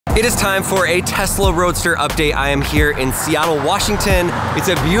It is time for a Tesla Roadster update. I am here in Seattle, Washington. It's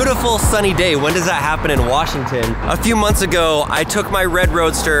a beautiful sunny day. When does that happen in Washington? A few months ago, I took my red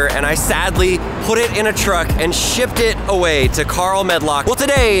Roadster and I sadly put it in a truck and shipped it away to Carl Medlock. Well,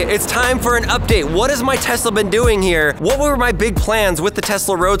 today it's time for an update. What has my Tesla been doing here? What were my big plans with the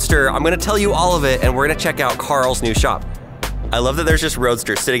Tesla Roadster? I'm gonna tell you all of it, and we're gonna check out Carl's new shop. I love that there's just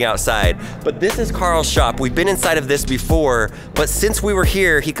Roadster sitting outside, but this is Carl's shop. We've been inside of this before, but since we were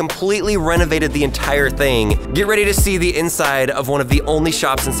here, he completely renovated the entire thing. Get ready to see the inside of one of the only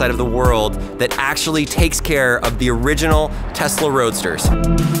shops inside of the world that actually takes care of the original Tesla Roadsters.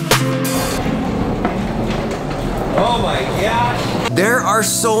 Oh my gosh. There are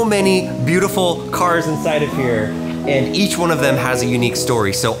so many beautiful cars inside of here, and each one of them has a unique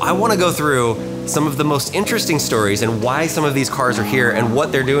story. So I wanna go through some of the most interesting stories and why some of these cars are here and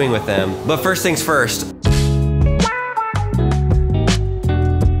what they're doing with them. But first things first.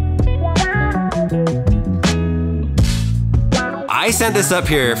 I sent this up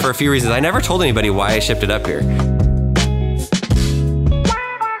here for a few reasons. I never told anybody why I shipped it up here.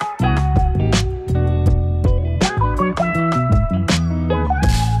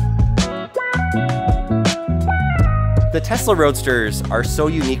 The Tesla Roadsters are so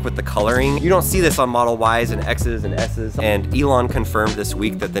unique with the coloring. You don't see this on Model Ys and X's and S's. And Elon confirmed this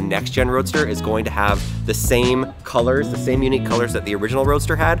week that the next gen Roadster is going to have the same colors, the same unique colors that the original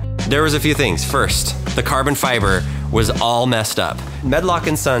Roadster had. There was a few things. First, the carbon fiber was all messed up. Medlock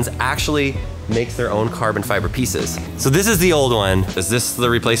 & Sons actually makes their own carbon fiber pieces. So this is the old one. Is this the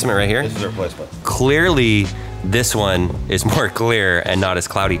replacement right here? This is the replacement. Clearly, this one is more clear and not as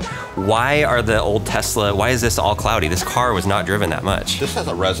cloudy. Why are the old Tesla, why is this all cloudy? This car was not driven that much. This has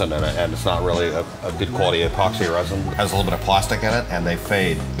a resin in it, and it's not really a good quality epoxy resin. It has a little bit of plastic in it, and they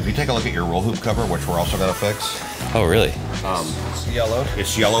fade. If you take a look at your roll hoop cover, which we're also gonna fix. Oh, really? It's yellow.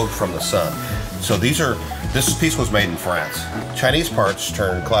 It's yellow from the sun. So this piece was made in France. Chinese parts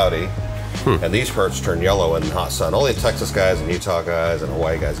turn cloudy, and these parts turn yellow in hot sun. Only Texas guys and Utah guys and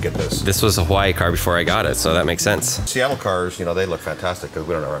Hawaii guys get this. This was a Hawaii car before I got it, so that makes sense. Seattle cars, you know, they look fantastic because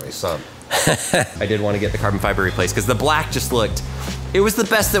we don't have any sun. I did want to get the carbon fiber replaced because the black just looked, it was the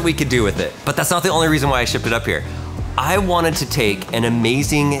best that we could do with it. But that's not the only reason why I shipped it up here. I wanted to take an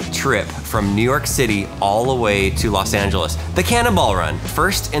amazing trip from New York City all the way to Los Angeles. The Cannonball Run,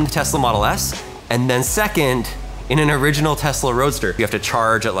 first in the Tesla Model S, and then second, in an original Tesla Roadster. You have to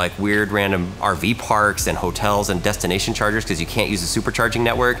charge at like weird random RV parks and hotels and destination chargers because you can't use the supercharging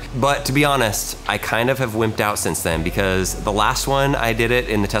network. But to be honest, I kind of have wimped out since then because the last one I did it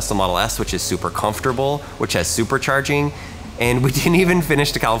in the Tesla Model S, which is super comfortable, which has supercharging, and we didn't even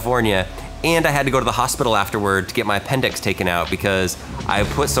finish to California. And I had to go to the hospital afterward to get my appendix taken out because I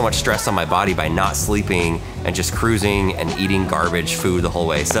put so much stress on my body by not sleeping and just cruising and eating garbage food the whole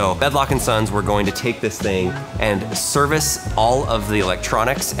way. So Medlock & Sons, we're going to take this thing and service all of the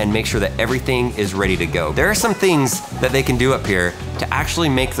electronics and make sure that everything is ready to go. There are some things that they can do up here to actually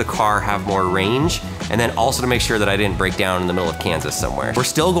make the car have more range, and then also to make sure that I didn't break down in the middle of Kansas somewhere. We're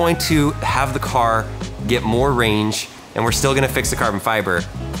still going to have the car get more range, and we're still gonna fix the carbon fiber,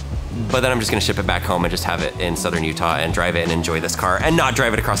 but then I'm just gonna ship it back home and just have it in southern Utah and drive it and enjoy this car and not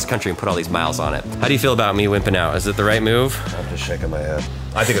drive it across the country and put all these miles on it. How do you feel about me wimping out? Is it the right move? I'm just shaking my head.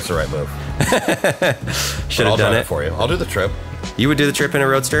 I think it's the right move. Should have done it for you. I'll do the trip. You would do the trip in a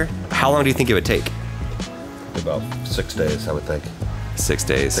Roadster? How long do you think it would take? About 6 days, I would think. 6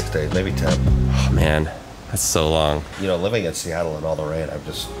 days. 6 days, maybe 10. Oh man, that's so long. You know, living in Seattle in all the rain,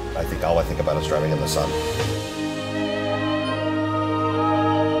 I think all I think about is driving in the sun.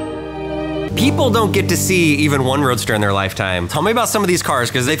 People don't get to see even one Roadster in their lifetime. Tell me about some of these cars,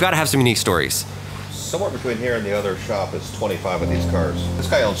 because they've got to have some unique stories. Somewhere between here and the other shop is 25 of these cars. This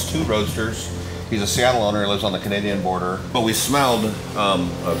guy owns 2 Roadsters. He's a Seattle owner, lives on the Canadian border. But we smelled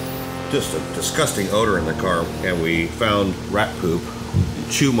just a disgusting odor in the car, and we found rat poop,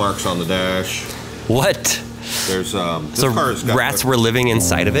 chew marks on the dash. What? There's so rats were living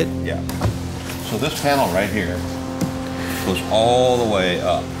inside of it? Yeah. So this panel right here goes all the way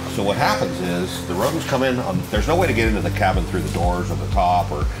up. So what happens is the rodents come in, there's no way to get into the cabin through the doors or the top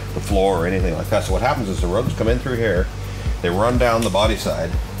or the floor or anything like that. So what happens is the rodents come in through here, they run down the body side,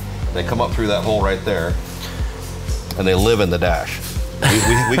 they come up through that hole right there, and they live in the dash.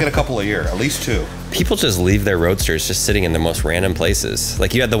 We get a couple a year, at least 2. People just leave their Roadsters just sitting in the most random places.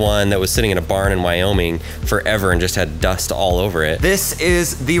 Like you had the one that was sitting in a barn in Wyoming forever and just had dust all over it. This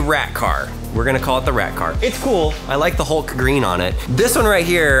is the rat car. We're gonna call it the rat car. It's cool. I like the Hulk green on it. This one right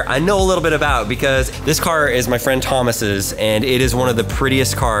here, I know a little bit about because this car is my friend Thomas's and it is one of the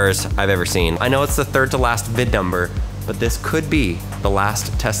prettiest cars I've ever seen. I know it's the 3rd to last VIN number, but but this could be the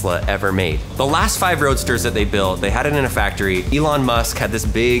last Tesla ever made. The last 5 Roadsters that they built, they had it in a factory. Elon Musk had this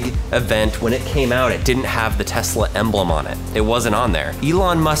big event. When it came out, it didn't have the Tesla emblem on it. It wasn't on there.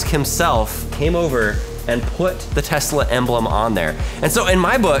 Elon Musk himself came over and put the Tesla emblem on there. And so in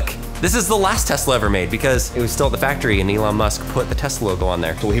my book, this is the last Tesla ever made because it was still at the factory and Elon Musk put the Tesla logo on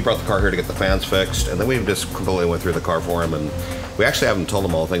there. So he brought the car here to get the fans fixed, and then we just completely went through the car for him, and we actually haven't told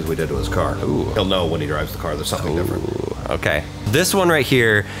him all the things we did to his car. Ooh. He'll know when he drives the car there's something different. Okay. This one right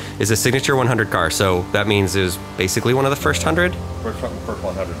here is a signature 100 car, so that means it was basically one of the first 100? First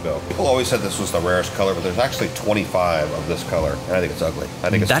 100 built. People always said this was the rarest color, but there's actually 25 of this color, and I think it's ugly. I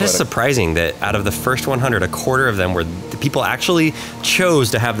think it's that is surprising that out of the first 100, a quarter of them were the people actually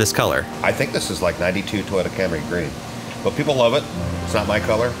chose to have this color. I think this is like 92 Toyota Camry green. But people love it. It's not my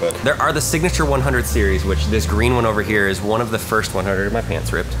color, but... There are the Signature 100 series, which this green one over here is one of the first 100. My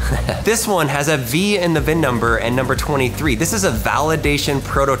pants ripped. This one has a V in the VIN number and number 23. This is a validation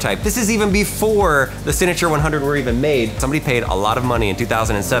prototype. This is even before the Signature 100 were even made. Somebody paid a lot of money in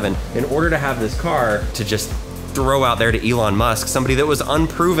 2007 in order to have this car to just throw out there to Elon Musk, somebody that was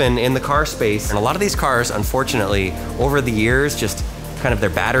unproven in the car space. And a lot of these cars, unfortunately, over the years, just kind of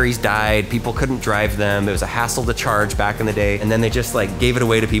their batteries died, people couldn't drive them, it was a hassle to charge back in the day, and then they just like gave it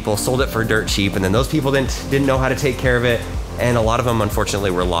away to people, sold it for dirt cheap, and then those people didn't know how to take care of it, and a lot of them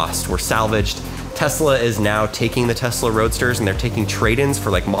unfortunately were lost, were salvaged. Tesla is now taking the Tesla Roadsters and they're taking trade-ins for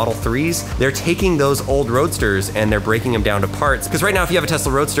like Model 3s. They're taking those old Roadsters and they're breaking them down to parts. Because right now if you have a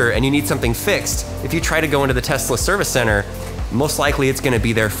Tesla Roadster and you need something fixed, if you try to go into the Tesla service center, most likely it's gonna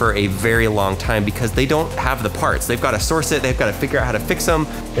be there for a very long time because they don't have the parts. They've got to source it, they've got to figure out how to fix them.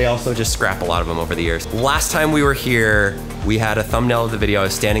 They also just scrap a lot of them over the years. Last time we were here, we had a thumbnail of the video. I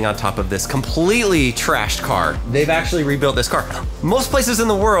was standing on top of this completely trashed car. They've actually rebuilt this car. Most places in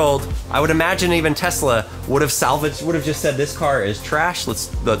the world, I would imagine even Tesla would have salvaged, would have just said this car is trash,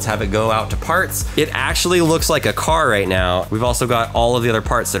 let's have it go out to parts. It actually looks like a car right now. We've also got all of the other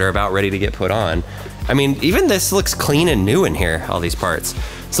parts that are about ready to get put on. I mean, even this looks clean and new in here, all these parts.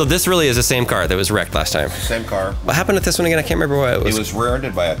 So this really is the same car that was wrecked last time. Same car. What happened with this one again? I can't remember what it was. He was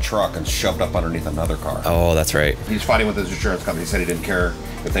rear-ended by a truck and shoved up underneath another car. Oh, that's right. He's fighting with his insurance company. He said he didn't care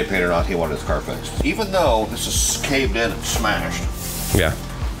if they paid or not, he wanted his car fixed. Even though this is caved in and smashed, yeah,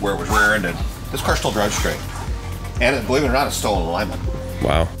 where it was rear-ended, this car still drives straight. And believe it or not, it's still in alignment.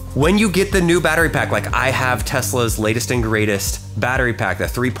 Wow. When you get the new battery pack, like I have Tesla's latest and greatest battery pack, the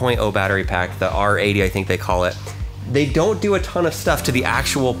 3.0 battery pack, the R80 I think they call it, they don't do a ton of stuff to the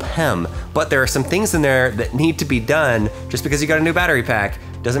actual PEM, but there are some things in there that need to be done. Just because you got a new battery pack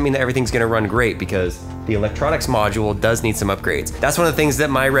doesn't mean that everything's gonna run great because the electronics module does need some upgrades. That's one of the things that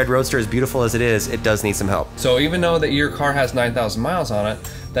my red Roadster, as beautiful as it is, it does need some help. So even though that your car has 9,000 miles on it,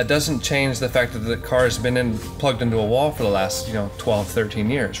 that doesn't change the fact that the car has been plugged into a wall for the last, 12, 13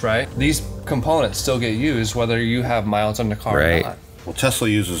 years, right? These components still get used whether you have miles on the car or not. Well, Tesla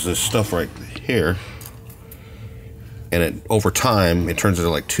uses this stuff right here, and it over time, it turns into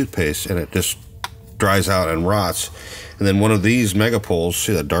like toothpaste, and it just dries out and rots. And then one of these mega poles,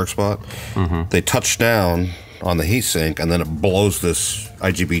 see that dark spot? Mm-hmm. They touch down on the heat sink, and then it blows this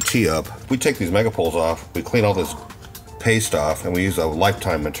IGBT up. We take these mega poles off, we clean all this paste off, and we use a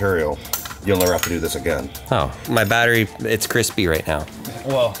lifetime material. You'll never have to do this again. Oh, my battery, it's crispy right now.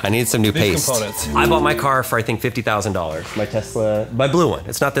 Well, I need some new these paste. Components. I bought my car for I think $50,000. My Tesla, my blue one.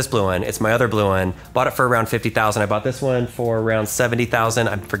 It's not this blue one, it's my other blue one. Bought it for around $50,000. I bought this one for around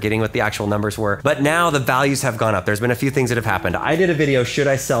 $70,000. I'm forgetting what the actual numbers were. But now the values have gone up. There's been a few things that have happened. I did a video, should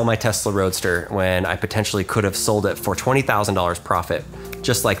I sell my Tesla Roadster, when I potentially could have sold it for $20,000 profit,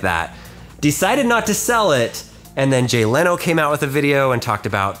 just like that. Decided not to sell it. And then Jay Leno came out with a video and talked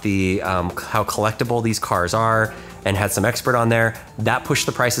about the how collectible these cars are and had some expert on there. That pushed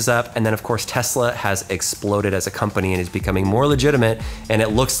the prices up. And then of course, Tesla has exploded as a company and is becoming more legitimate. And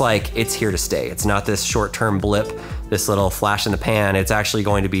it looks like it's here to stay. It's not this short-term blip, this little flash in the pan. It's actually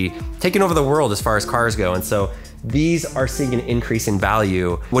going to be taking over the world as far as cars go. And so these are seeing an increase in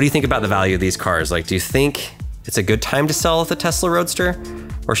value. What do you think about the value of these cars? Like, do you think it's a good time to sell the Tesla Roadster?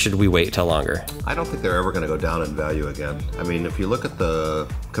 Or should we wait till longer? I don't think they're ever going to go down in value again. I mean, if you look at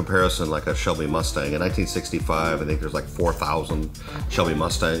the comparison, like a Shelby Mustang, in 1965, I think there's like 4,000 Shelby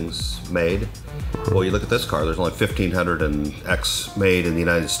Mustangs made. Well, you look at this car, there's only 1,500 and X made in the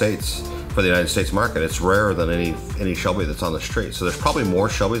United States for the United States market. It's rarer than any Shelby that's on the street. So there's probably more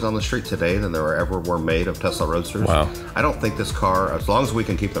Shelbys on the street today than there ever were made of Tesla Roadsters. Wow. I don't think this car, as long as we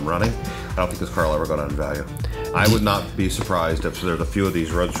can keep them running, I don't think this car will ever go down in value. I would not be surprised if there's a few of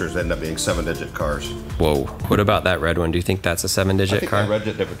these Roadsters that end up being 7-digit cars. Whoa. What about that red one? Do you think that's a 7-digit car?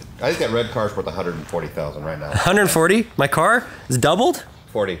 That certificate. I think that red car's worth 140,000 right now. 140? My car is doubled?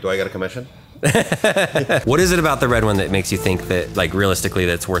 40. Do I get a commission? What is it about the red one that makes you think that, like, realistically,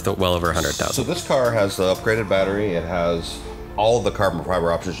 that's worth well over 100,000? So this car has the upgraded battery. It has all of the carbon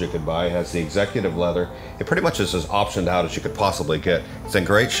fiber options you could buy. It has the executive leather. It pretty much is as optioned out as you could possibly get. It's in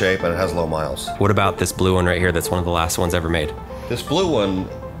great shape and it has low miles. What about this blue one right here that's one of the last ones ever made? This blue one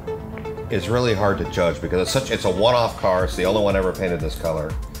is really hard to judge because it's a one-off car. It's the only one ever painted this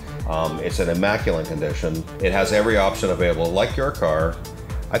color. It's in immaculate condition. It has every option available, like your car.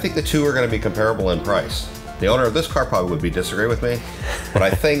 I think the two are going to be comparable in price. The owner of this car probably would disagree with me, but I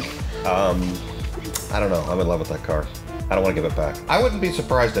think, I don't know, I'm in love with that car. I don't want to give it back. I wouldn't be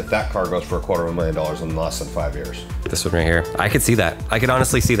surprised if that car goes for $250,000 in less than 5 years. This one right here, I could see that. I could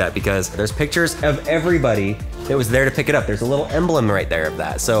honestly see that because there's pictures of everybody that was there to pick it up. There's a little emblem right there of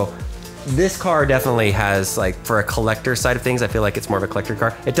that. So this car definitely has, like, for a collector side of things, I feel like it's more of a collector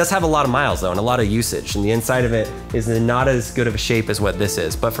car. It does have a lot of miles though and a lot of usage, and the inside of it is not as good of a shape as what this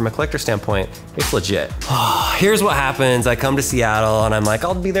is, but from a collector standpoint, it's legit. Here's what happens. I come to Seattle and I'm like,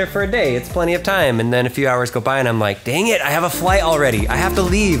 I'll be there for a day. It's plenty of time. And then a few hours go by and I'm like, dang it, I have a flight already. I have to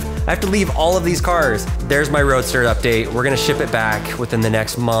leave. I have to leave all of these cars. There's my Roadster update. We're gonna ship it back within the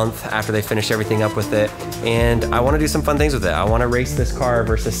next month after they finish everything up with it. And I wanna do some fun things with it. I wanna race this car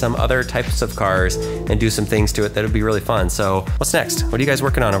versus some other types of cars and do some things to it that would be really fun. So what's next? What are you guys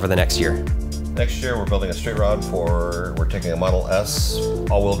working on over the next year? Next year, we're building a street rod we're taking a Model S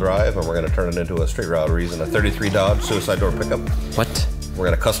all-wheel drive, and we're gonna turn it into a street rod. We're using a 33 Dodge suicide door pickup. What? We're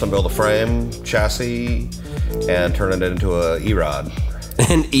gonna custom build a frame, chassis, and turn it into a E-rod.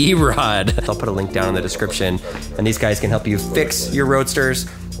 An E-rod. I'll put a link down in the description, and these guys can help you fix your Roadsters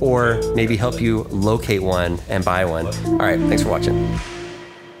or maybe help you locate one and buy one. All right, thanks for watching.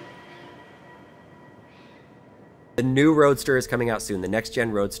 The new Roadster is coming out soon, the next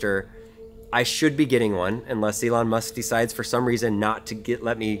gen Roadster. I should be getting one unless Elon Musk decides for some reason not to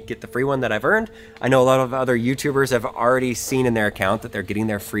let me get the free one that I've earned. I know a lot of other YouTubers have already seen in their account that they're getting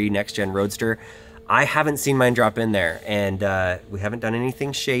their free next gen Roadster. I haven't seen mine drop in there, and we haven't done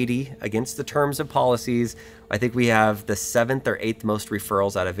anything shady against the terms of policies. I think we have the 7th or 8th most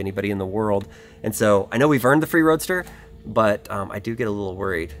referrals out of anybody in the world. And so I know we've earned the free Roadster, but I do get a little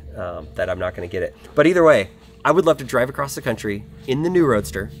worried that I'm not gonna get it. But either way, I would love to drive across the country in the new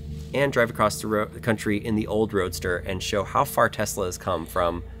Roadster and drive across the country in the old Roadster and show how far Tesla has come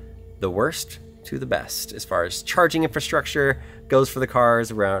from the worst to the best as far as charging infrastructure goes for the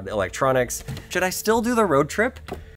cars, around electronics. Should I still do the road trip?